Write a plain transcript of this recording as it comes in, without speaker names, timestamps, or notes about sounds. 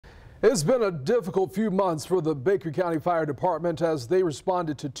It's been a difficult few months for the Baker County Fire Department as they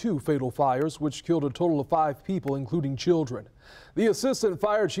responded to 2 fatal fires, which killed a total of 5 people, including children. The assistant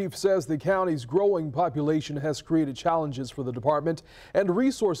fire chief says the county's growing population has created challenges for the department and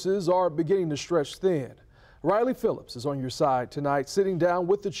resources are beginning to stretch thin. Riley Phillips is on your side tonight, sitting down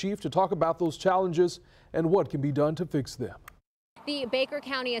with the chief to talk about those challenges and what can be done to fix them. The Baker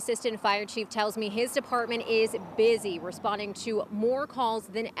County Assistant Fire Chief tells me his department is busy responding to more calls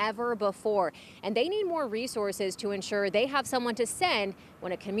than ever before, and they need more resources to ensure they have someone to send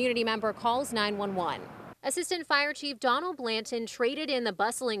when a community member calls 911. Assistant Fire Chief Donald Blanton traded in the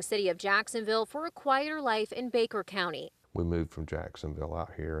bustling city of Jacksonville for a quieter life in Baker County. We moved from Jacksonville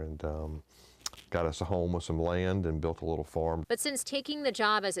out here and got us a home with some land and built a little farm. But since taking the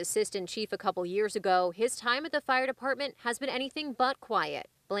job as assistant chief a couple years ago, his time at the fire department has been anything but quiet.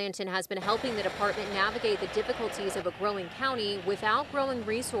 Blanton has been helping the department navigate the difficulties of a growing county without growing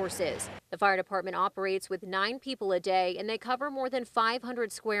resources. The fire department operates with 9 people a day and they cover more than 500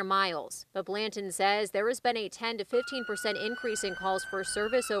 square miles. But Blanton says there has been a 10 to 15% increase in calls for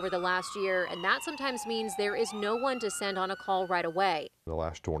service over the last year, and that sometimes means there is no one to send on a call right away. In the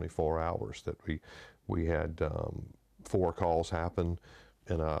last 24 hours that we had 4 calls happen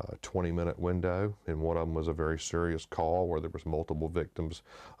in a 20-minute window, and one of them was a very serious call where there was multiple victims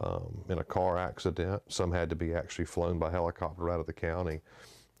in a car accident. Some had to be actually flown by helicopter out of the county,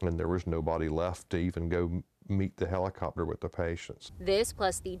 and there was nobody left to even go meet the helicopter with the patients. This,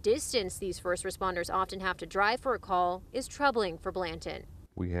 plus the distance these first responders often have to drive for a call, is troubling for Blanton.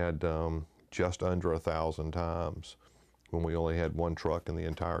 We had just under 1,000 times when we only had 1 truck in the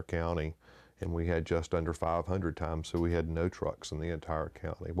entire county, and we had just under 500 times, so we had no trucks in the entire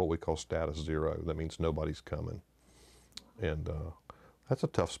county, what we call status 0. That means nobody's coming. And that's a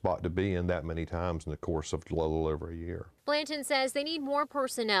tough spot to be in that many times in the course of a little over a year. Blanton says they need more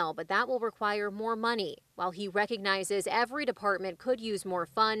personnel, but that will require more money. While he recognizes every department could use more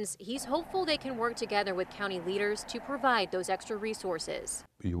funds, he's hopeful they can work together with county leaders to provide those extra resources.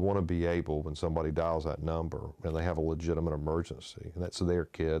 You want to be able, when somebody dials that number and they have a legitimate emergency, and that's their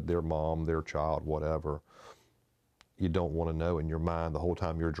kid, their mom, their child, whatever, you don't want to know in your mind the whole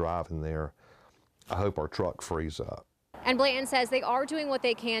time you're driving there, I hope our truck frees up. And Blanton says they are doing what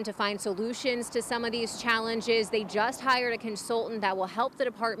they can to find solutions to some of these challenges. They just hired a consultant that will help the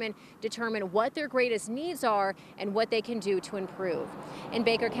department determine what their greatest needs are and what they can do to improve. In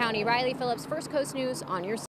Baker County, Riley Phillips, First Coast News on your side.